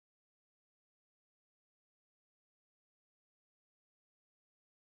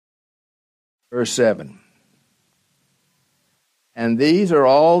Verse 7. And these are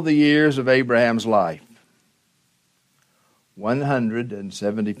all the years of Abraham's life,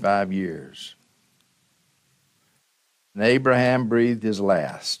 175 years. And Abraham breathed his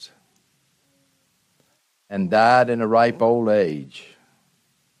last and died in a ripe old age,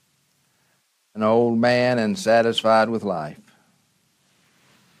 an old man and satisfied with life,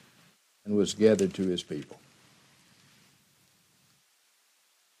 and was gathered to his people.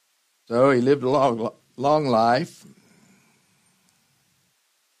 So he lived a long life,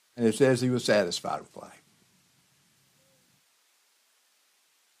 and it says he was satisfied with life.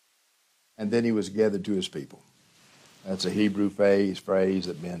 And then he was gathered to his people. That's a Hebrew phrase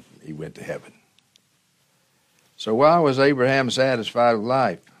that meant he went to heaven. So why was Abraham satisfied with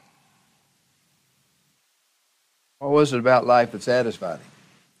life? What was it about life that satisfied him?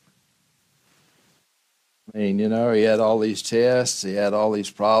 I mean, he had all these tests, he had all these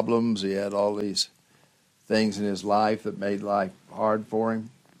problems, he had all these things in his life that made life hard for him.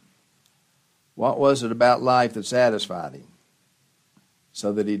 What was it about life that satisfied him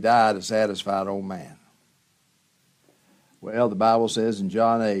so that he died a satisfied old man? Well, the Bible says in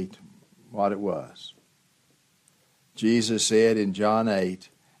John 8 what it was. Jesus said in John 8,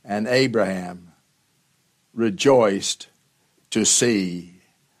 and Abraham rejoiced to see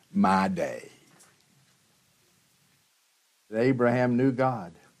my day. Abraham knew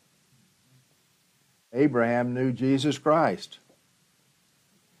God. Abraham knew Jesus Christ.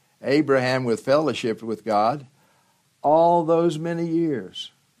 Abraham with fellowship with God all those many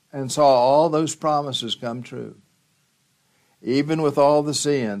years and saw all those promises come true. Even with all the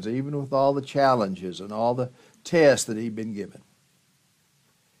sins, even with all the challenges and all the tests that he'd been given,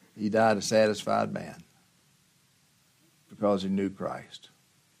 he died a satisfied man because he knew Christ.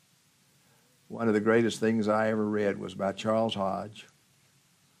 One of the greatest things I ever read was by Charles Hodge,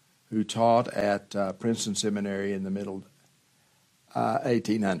 who taught at Princeton Seminary in the middle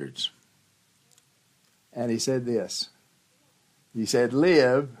 1800s. And he said this. He said,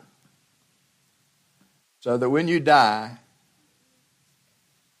 live so that when you die,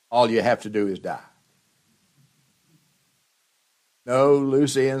 all you have to do is die. No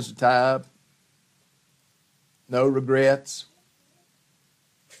loose ends to tie up. No regrets.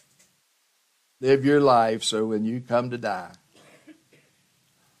 Live your life so when you come to die,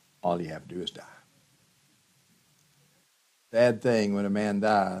 all you have to do is die. Sad thing when a man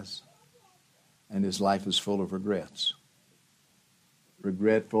dies and his life is full of regrets.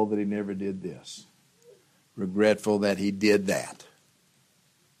 Regretful that he never did this. Regretful that he did that.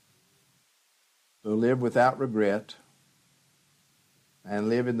 So live without regret and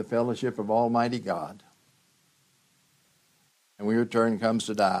live in the fellowship of Almighty God. And when your turn comes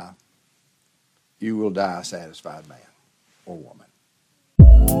to die, you will die a satisfied man or woman.